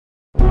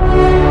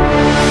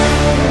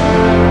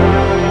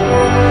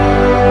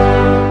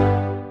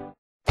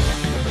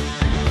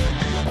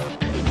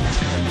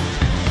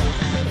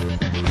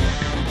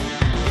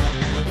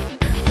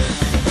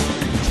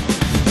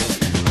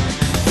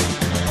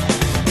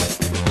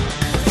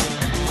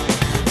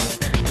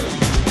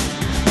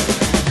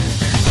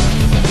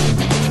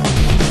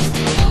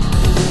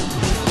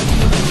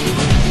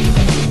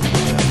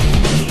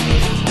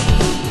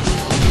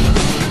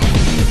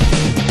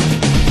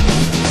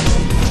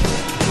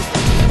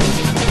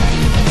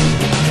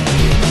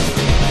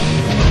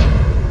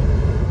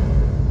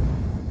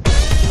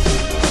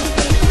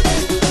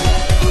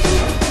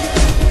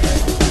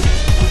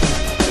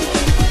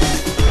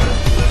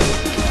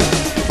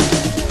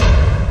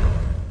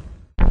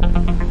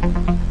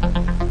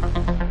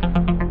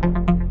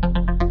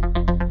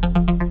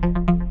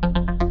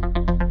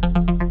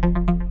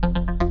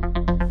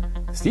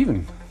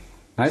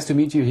Nice to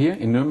meet you here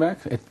in Nuremberg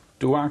at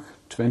DOAG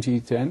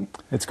 2010.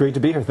 It's great to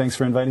be here. Thanks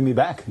for inviting me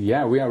back.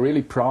 Yeah, we are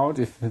really proud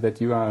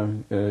that you are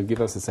give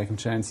us a second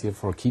chance here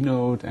for a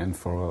keynote and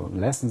for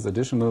lessons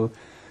additional.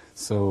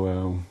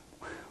 So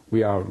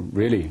we are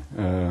really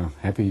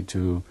happy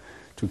to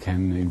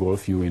can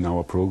involve you in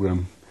our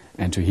program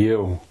and to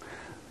hear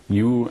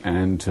new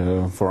and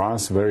for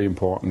us very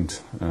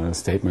important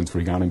statements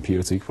regarding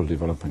PL/SQL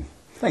development.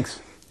 Thanks.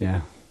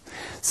 Yeah.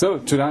 So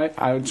today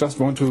I just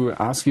want to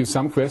ask you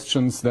some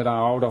questions that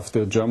are out of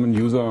the German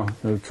user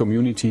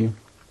community,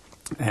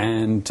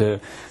 and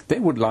they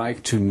would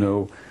like to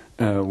know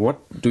what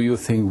do you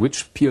think,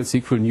 which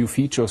PL/SQL new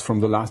features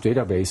from the last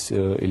database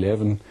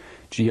 11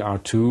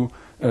 GR2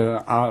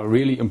 are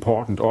really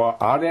important, or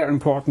are there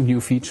important new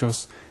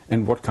features,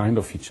 and what kind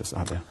of features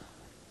are there?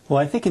 Well,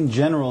 I think in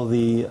general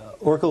the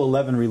Oracle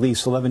 11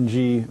 release,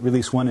 11G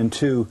release 1 and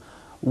 2,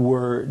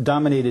 were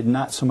dominated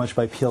not so much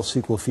by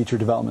PL/SQL feature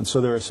development. So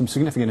there are some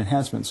significant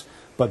enhancements,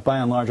 but by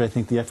and large I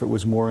think the effort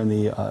was more in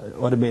the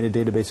automated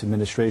database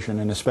administration,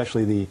 and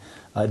especially the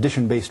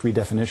addition-based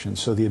redefinition,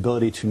 so the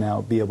ability to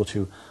now be able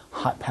to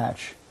hot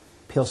patch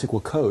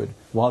PL/SQL code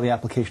while the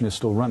application is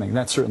still running.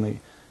 That's certainly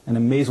an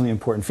amazingly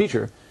important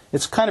feature.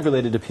 It's kind of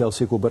related to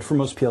PL/SQL, but for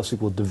most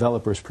PL/SQL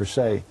developers per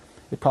se,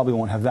 it probably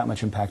won't have that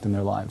much impact in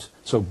their lives.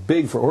 So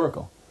big for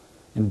Oracle,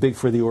 and big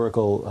for the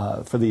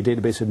Oracle, for the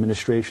database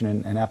administration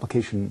and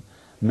application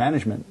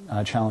management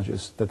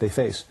challenges that they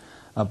face.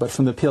 But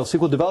from the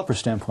PL/SQL developer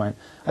standpoint,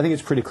 I think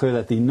it's pretty clear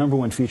that the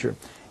 #1 feature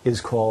is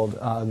called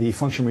the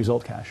function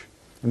result cache.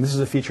 And this is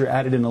a feature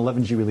added in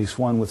 11G release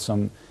 1 with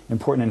some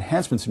important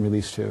enhancements in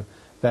release 2.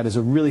 That is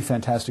a really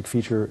fantastic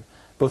feature,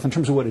 both in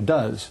terms of what it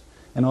does,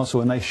 and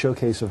also a nice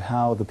showcase of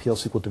how the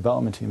PL/SQL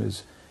development team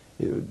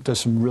does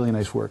some really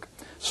nice work.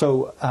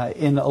 So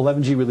in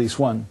 11G release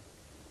 1,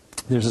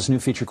 there's this new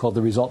feature called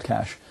the result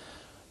cache,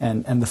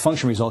 and the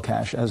function result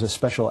cache as a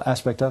special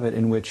aspect of it,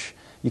 in which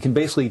you can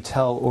basically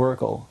tell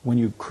Oracle, when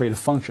you create a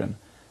function,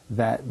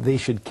 that they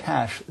should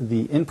cache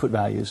the input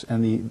values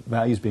and the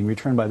values being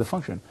returned by the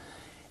function.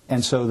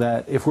 And so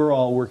that if we're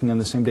all working on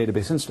the same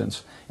database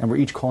instance and we're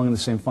each calling the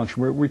same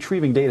function, we're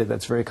retrieving data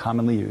that's very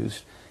commonly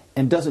used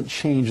and doesn't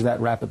change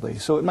that rapidly.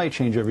 So it might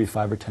change every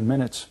 5 or 10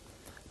 minutes,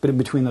 but in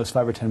between those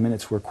 5 or 10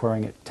 minutes we're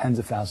querying it tens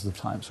of thousands of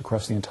times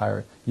across the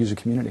entire user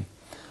community.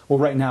 Well,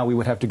 right now we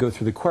would have to go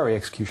through the query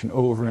execution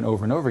over and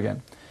over and over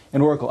again,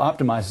 and Oracle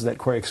optimizes that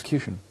query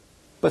execution,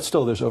 but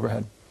still there's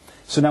overhead.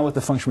 So now with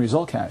the function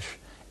result cache,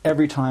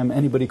 every time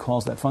anybody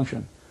calls that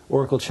function,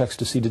 Oracle checks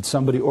to see did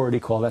somebody already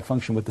call that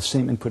function with the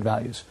same input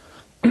values.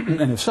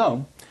 And if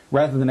so,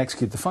 rather than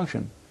execute the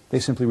function, they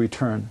simply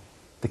return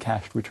the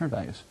cached return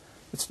values.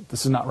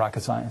 This is not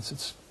rocket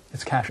science,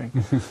 it's caching.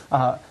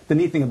 The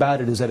neat thing about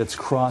it is that it's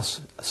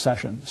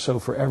cross-session, so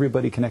for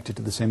everybody connected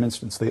to the same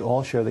instance, they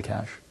all share the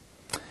cache.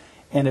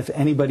 And if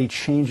anybody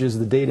changes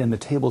the data in the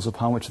tables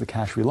upon which the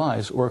cache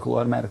relies, Oracle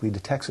automatically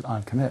detects it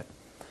on commit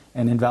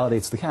and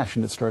invalidates the cache,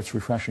 and it starts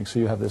refreshing. So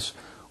you have this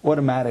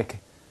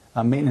automatic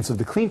maintenance of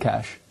the clean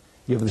cache.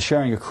 You have the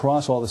sharing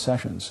across all the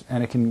sessions,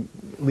 and it can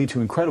lead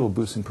to incredible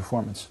boosts in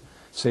performance,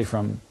 say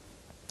from,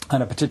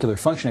 on a particular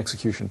function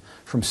execution,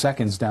 from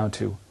seconds down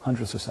to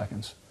hundredths of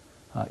seconds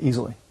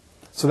easily.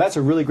 So that's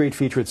a really great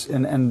feature.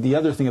 And the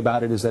other thing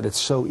about it is that it's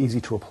so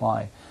easy to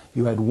apply.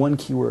 You add one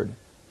keyword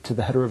to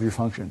the header of your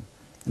function,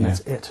 and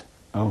that's it.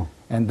 Oh.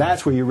 And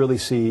that's where you really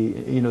see,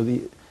 you know,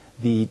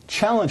 the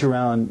challenge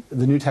around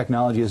the new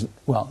technology is,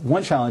 well,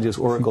 one challenge is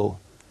Oracle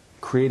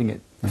creating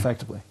it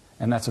effectively.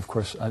 And that's, of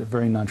course, a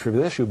very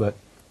non-trivial issue, but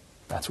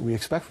that's what we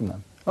expect from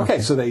them. Okay,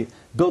 so they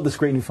build this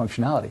great new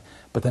functionality.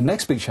 But the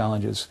next big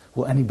challenge is,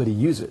 will anybody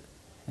use it?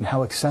 And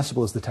how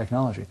accessible is the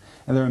technology?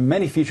 And there are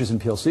many features in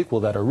PL/SQL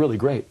that are really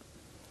great,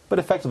 but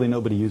effectively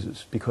nobody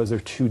uses because they're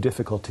too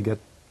difficult to get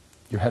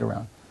your head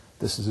around.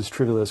 This is as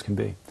trivial as can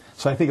be.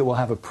 So I think it will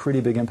have a pretty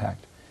big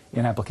impact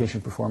in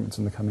application performance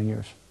in the coming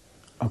years.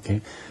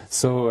 Okay,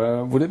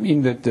 so would it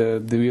mean that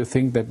do you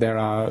think that there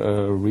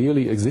are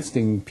really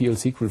existing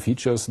PL/SQL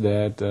features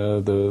that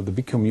the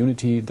big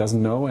community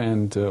doesn't know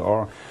and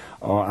or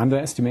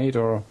underestimate,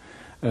 or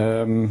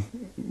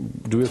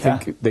do you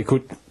think they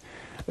could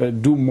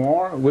do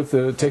more with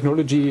the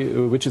technology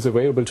which is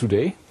available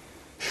today?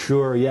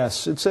 Sure,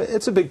 yes.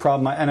 It's a big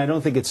problem, and I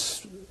don't think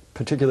it's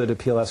particular to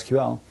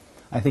PL/SQL.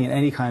 I think in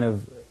any kind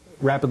of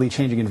rapidly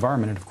changing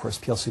environment, and of course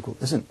PL/SQL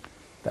isn't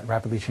that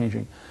rapidly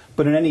changing,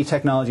 but in any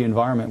technology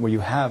environment where you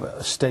have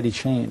a steady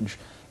change,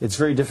 it's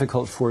very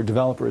difficult for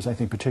developers, I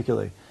think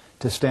particularly,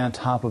 to stay on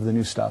top of the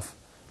new stuff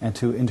and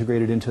to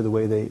integrate it into the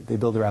way they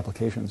build their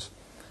applications.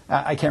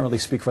 I can't really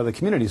speak for other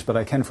communities, but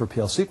I can for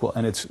PL/SQL,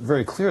 and it's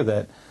very clear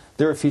that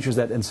there are features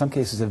that in some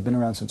cases have been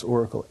around since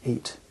Oracle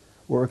 8,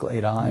 Oracle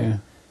 8i,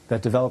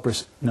 that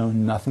developers know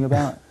nothing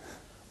about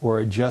or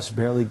are just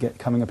barely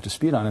coming up to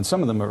speed on, and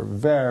some of them are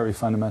very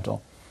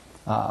fundamental.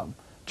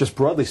 Just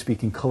broadly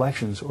speaking,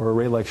 collections or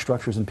array-like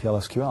structures in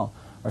PL/SQL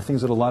are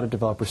things that a lot of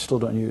developers still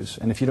don't use,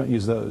 and if you don't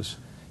use those,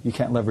 you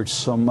can't leverage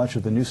so much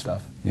of the new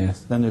stuff.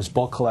 Yes. Then there's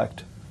bulk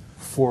collect,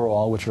 for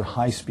all, which are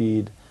high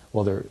speed.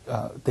 Well,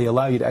 they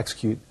allow you to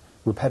execute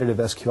repetitive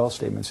SQL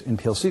statements in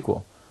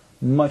PL/SQL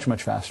much,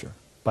 much faster,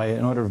 by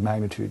an order of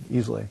magnitude,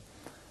 easily.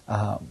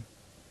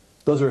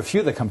 Those are a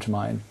few that come to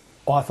mind.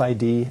 Auth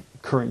ID,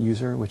 current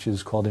user, which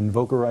is called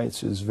invoker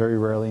rights, is very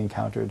rarely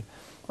encountered.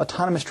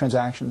 Autonomous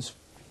transactions,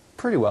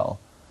 pretty well,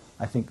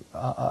 I think,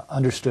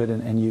 understood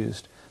and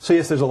used. So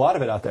yes, there's a lot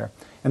of it out there.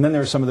 And then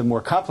there are some of the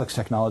more complex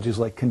technologies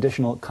like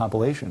conditional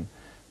compilation,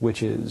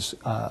 which is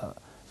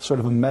sort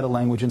of a meta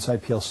language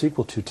inside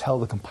PL/SQL to tell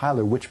the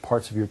compiler which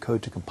parts of your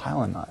code to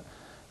compile and not,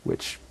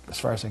 which, as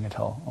far as I can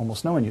tell,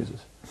 almost no one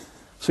uses.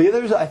 So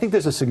yeah, I think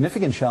there's a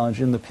significant challenge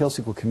in the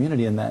PL/SQL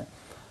community in that,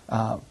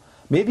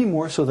 maybe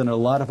more so than a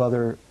lot of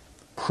other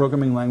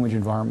programming language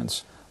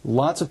environments,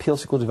 lots of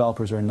PL/SQL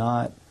developers are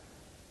not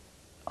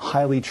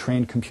highly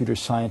trained computer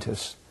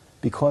scientists.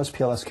 Because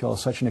PL/SQL is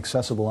such an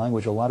accessible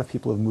language, a lot of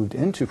people have moved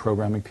into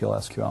programming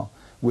PL/SQL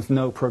with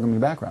no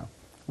programming background,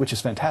 which is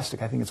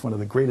fantastic. I think it's one of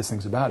the greatest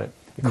things about it.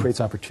 It creates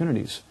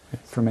opportunities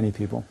for many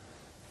people.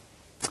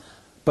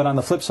 But on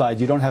the flip side,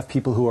 you don't have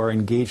people who are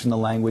engaged in the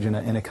language in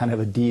a kind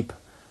of a deep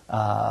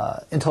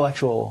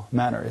intellectual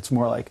manner. It's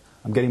more like,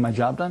 I'm getting my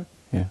job done,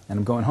 and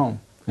I'm going home.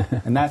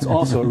 And that's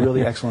also a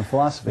really excellent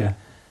philosophy.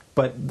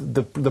 But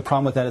the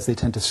problem with that is they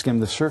tend to skim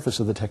the surface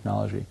of the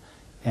technology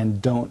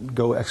and don't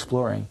go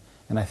exploring.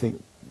 And I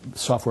think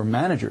software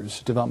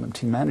managers, development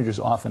team managers,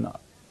 often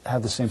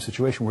have the same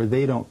situation where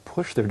they don't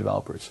push their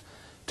developers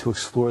to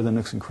explore the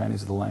nooks and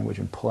crannies of the language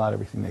and pull out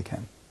everything they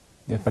can.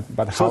 Yeah,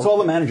 but so it's all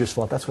the manager's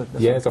fault. That's what.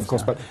 Yes, of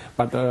course. But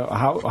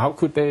how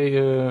could they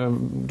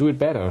do it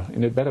better,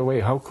 in a better way?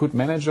 How could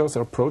managers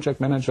or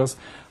project managers,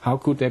 how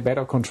could they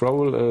better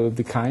control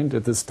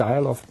the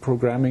style of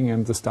programming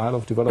and the style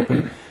of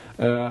developing?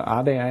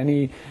 Are there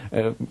any?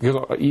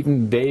 Because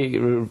even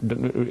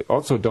they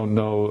also don't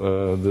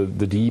know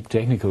the deep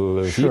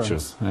technical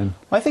features. And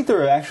I think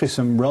there are actually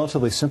some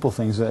relatively simple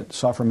things that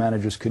software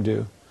managers could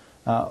do.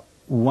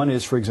 One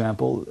is, for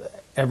example,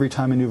 every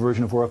time a new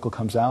version of Oracle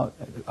comes out,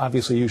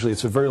 obviously usually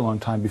it's a very long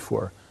time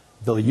before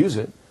they'll use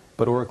it,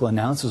 but Oracle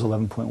announces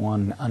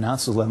 11.1,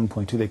 announces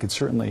 11.2, they could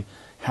certainly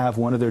have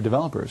one of their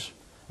developers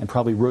and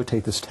probably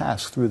rotate this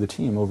task through the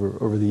team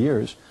over the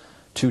years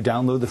to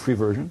download the free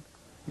version,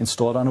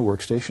 install it on a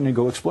workstation, and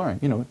go exploring.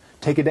 You know,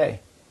 take a day.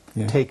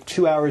 Take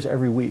 2 hours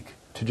every week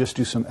to just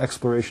do some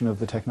exploration of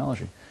the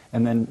technology,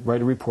 and then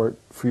write a report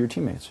for your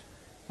teammates.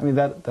 I mean,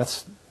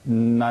 that's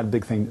not a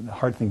big thing,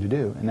 hard thing to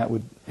do, and that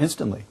would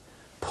instantly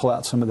pull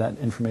out some of that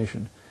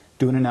information.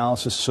 Do an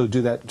analysis, so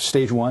do that.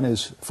 Stage one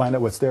is find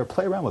out what's there,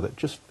 play around with it,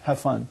 just have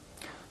fun.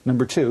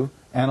 Number two,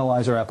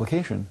 analyze our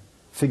application,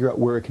 figure out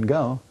where it can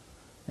go,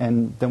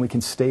 and then we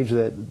can stage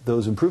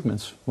those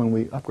improvements when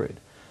we upgrade.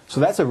 So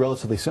that's a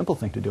relatively simple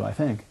thing to do, I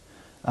think.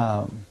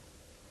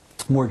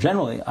 More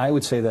generally, I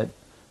would say that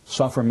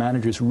software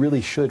managers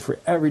really should, for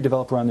every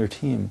developer on their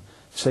team,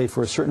 say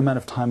for a certain amount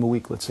of time a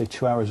week, let's say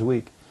 2 hours a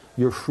week,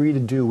 you're free to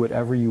do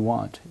whatever you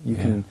want. You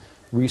can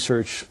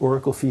research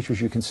Oracle features.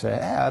 You can say, hey,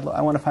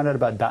 I want to find out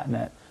about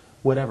 .NET,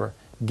 whatever.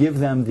 Give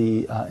them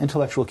the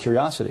intellectual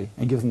curiosity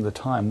and give them the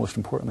time, most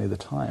importantly the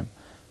time,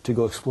 to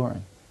go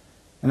exploring.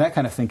 And that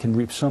kind of thing can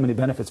reap so many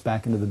benefits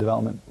back into the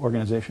development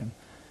organization.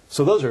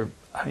 So those are,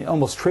 I mean,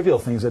 almost trivial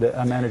things that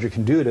a manager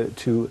can do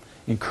to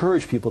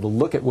encourage people to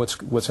look at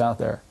what's out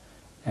there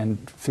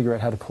and figure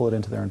out how to pull it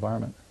into their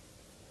environment.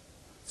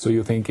 So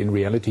you think in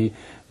reality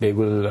they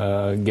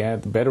will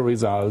get better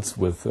results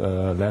with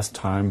less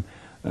time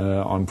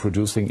on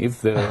producing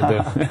if the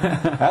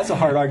That's a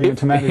hard argument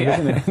to manage,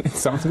 isn't it? It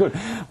sounds good,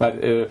 but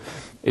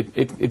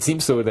it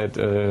seems so that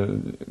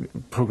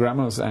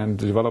programmers and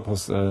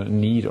developers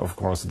need, of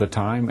course, the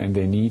time, and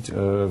they need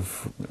a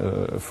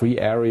free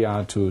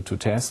area to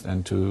test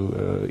and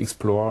to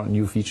explore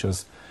new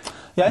features.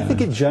 Yeah, I think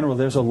in general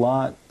there's a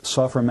lot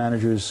software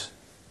managers,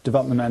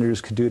 development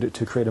managers could do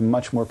to create a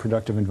much more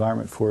productive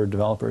environment for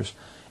developers.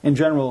 In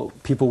general,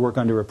 people work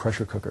under a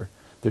pressure cooker.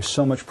 There's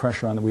so much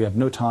pressure on that. We have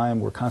no time.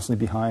 We're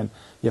constantly behind.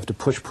 You have to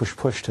push, push,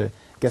 push to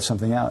get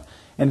something out.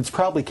 And it's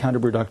probably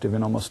counterproductive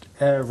in almost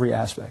every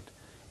aspect.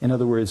 In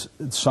other words,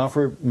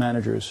 software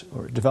managers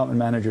or development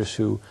managers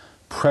who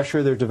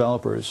pressure their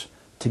developers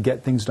to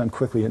get things done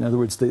quickly. In other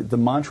words, the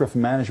mantra for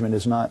management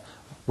is not,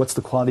 what's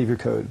the quality of your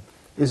code?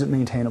 Is it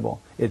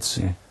maintainable?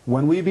 It's,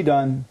 when will you be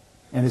done,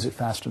 and is it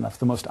fast enough?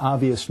 The most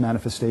obvious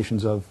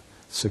manifestations of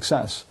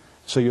success.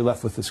 So you're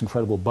left with this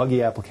incredible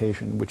buggy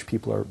application, which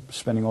people are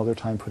spending all their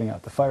time putting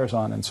out the fires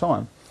on, and so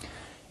on.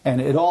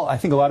 And I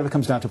think a lot of it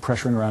comes down to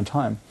pressuring around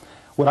time.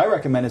 What I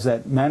recommend is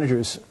that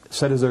managers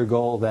set as their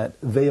goal that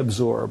they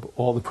absorb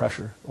all the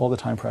pressure, all the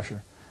time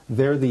pressure.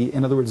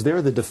 In other words,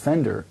 they're the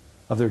defender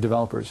of their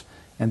developers,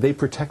 and they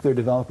protect their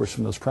developers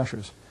from those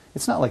pressures.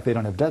 It's not like they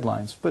don't have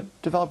deadlines, but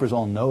developers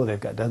all know they've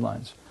got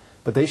deadlines.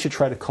 But they should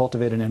try to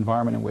cultivate an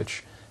environment in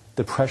which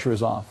the pressure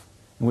is off,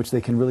 in which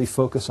they can really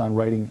focus on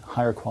writing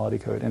higher quality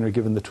code and are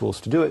given the tools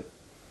to do it.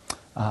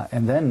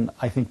 And then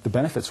I think the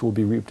benefits will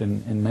be reaped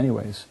in many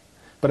ways.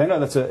 But I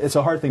know it's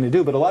a hard thing to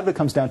do, but a lot of it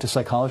comes down to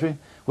psychology,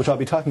 which I'll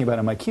be talking about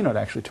in my keynote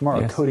actually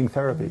tomorrow, coding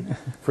therapy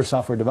for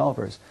software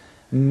developers.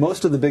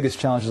 Most of the biggest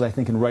challenges, I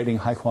think, in writing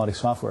high-quality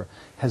software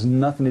has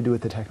nothing to do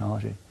with the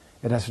technology.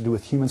 It has to do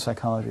with human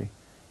psychology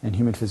and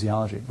human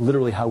physiology.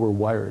 Literally how we're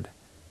wired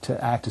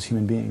to act as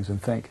human beings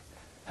and think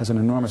has an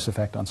enormous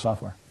effect on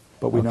software,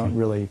 but we don't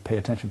really pay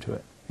attention to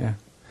it. Yeah.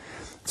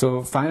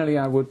 So finally,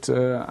 I would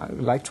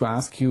like to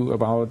ask you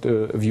about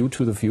a view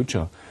to the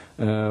future.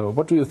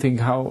 What do you think?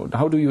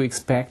 How do you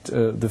expect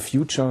the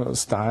future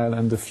style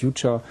and the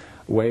future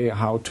way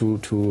how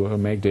to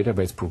make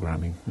database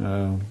programming?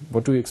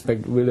 What do you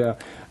expect? Will there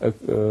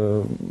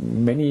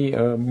many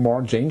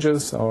more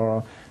changes,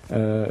 or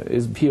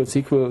is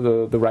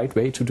PL/SQL the right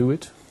way to do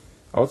it,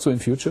 also in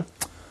future?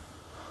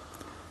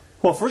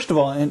 Well, first of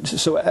all,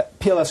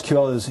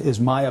 PL/SQL is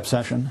my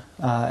obsession.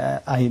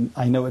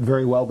 I know it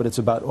very well, but it's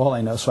about all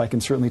I know, so I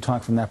can certainly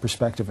talk from that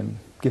perspective and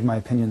give my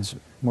opinions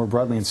more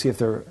broadly and see if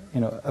they're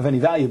of any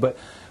value. But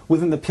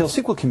within the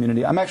PL/SQL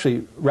community, I'm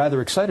actually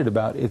rather excited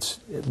about its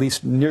at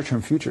least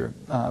near-term future.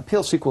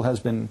 PL/SQL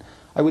has been,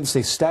 I wouldn't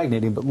say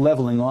stagnating, but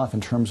leveling off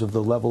in terms of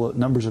the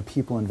numbers of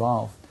people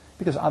involved,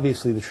 because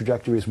obviously the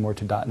trajectory is more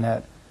to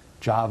 .NET,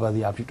 Java,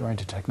 the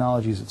object-oriented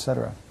technologies,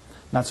 etc.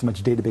 Not so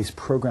much database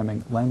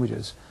programming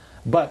languages.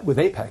 But with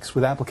Apex,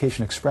 with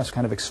Application Express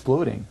kind of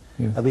exploding,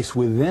 at least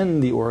within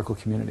the Oracle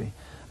community,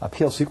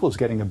 PL/SQL is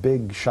getting a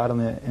big shot in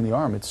the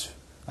arm.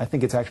 I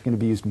think it's actually going to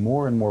be used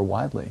more and more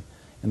widely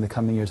in the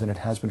coming years than it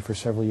has been for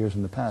several years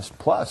in the past.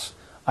 Plus,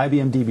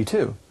 IBM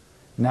DB2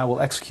 now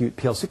will execute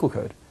PL/SQL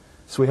code.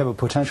 So we have a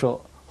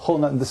potential whole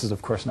lot, and this is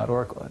of course not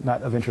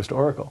of interest to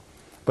Oracle,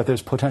 but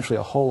there's potentially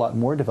a whole lot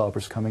more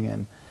developers coming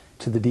in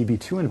to the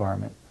DB2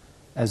 environment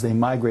as they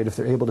migrate, if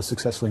they're able to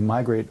successfully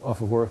migrate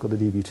off of Oracle to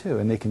DB2,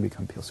 and they can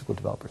become PL/SQL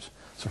developers.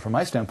 So from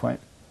my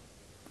standpoint,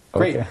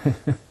 great. Okay.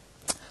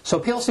 So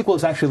PL/SQL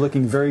is actually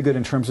looking very good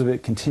in terms of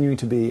it continuing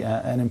to be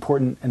an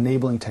important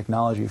enabling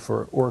technology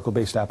for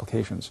Oracle-based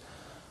applications.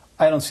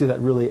 I don't see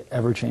that really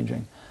ever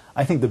changing.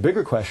 I think the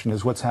bigger question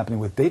is what's happening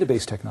with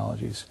database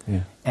technologies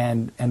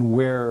and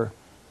where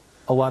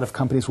a lot of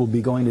companies will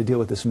be going to deal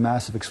with this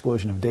massive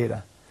explosion of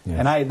data.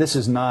 Yes. And this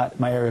is not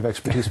my area of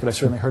expertise, but I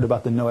certainly heard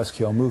about the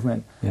NoSQL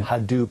movement,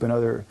 Hadoop, and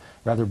other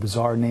rather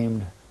bizarre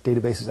named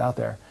databases out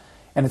there.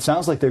 And it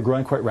sounds like they're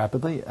growing quite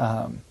rapidly.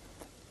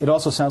 It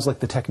also sounds like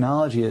the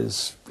technology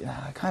is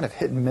kind of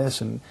hit and miss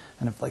and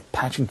kind of like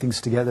patching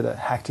things together to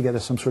hack together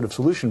some sort of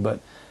solution. But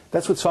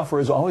that's what software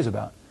is always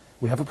about.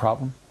 We have a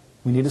problem.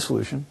 We need a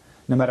solution.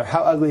 No matter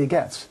how ugly it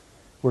gets,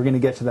 we're going to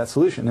get to that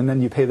solution. And then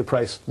you pay the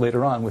price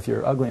later on with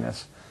your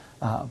ugliness.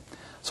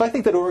 So I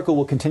think that Oracle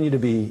will continue to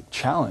be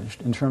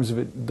challenged in terms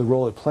of the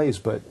role it plays,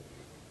 but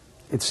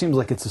it seems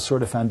like it's a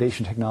sort of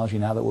foundation technology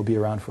now that will be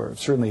around for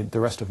certainly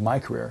the rest of my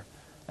career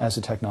as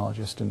a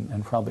technologist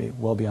and probably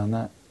well beyond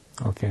that.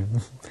 Okay.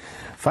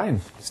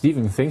 Fine.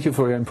 Stephen, thank you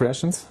for your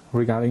impressions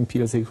regarding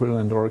PL/SQL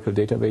and Oracle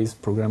database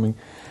programming,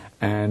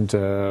 and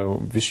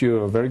wish you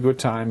a very good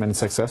time and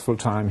successful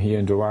time here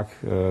in DOAG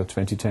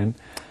 2010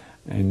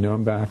 in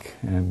Nuremberg,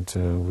 and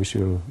wish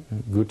you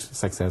good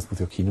success with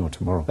your keynote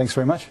tomorrow. Thanks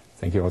very much.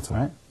 Thank you also.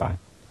 All right.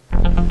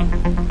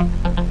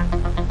 Bye.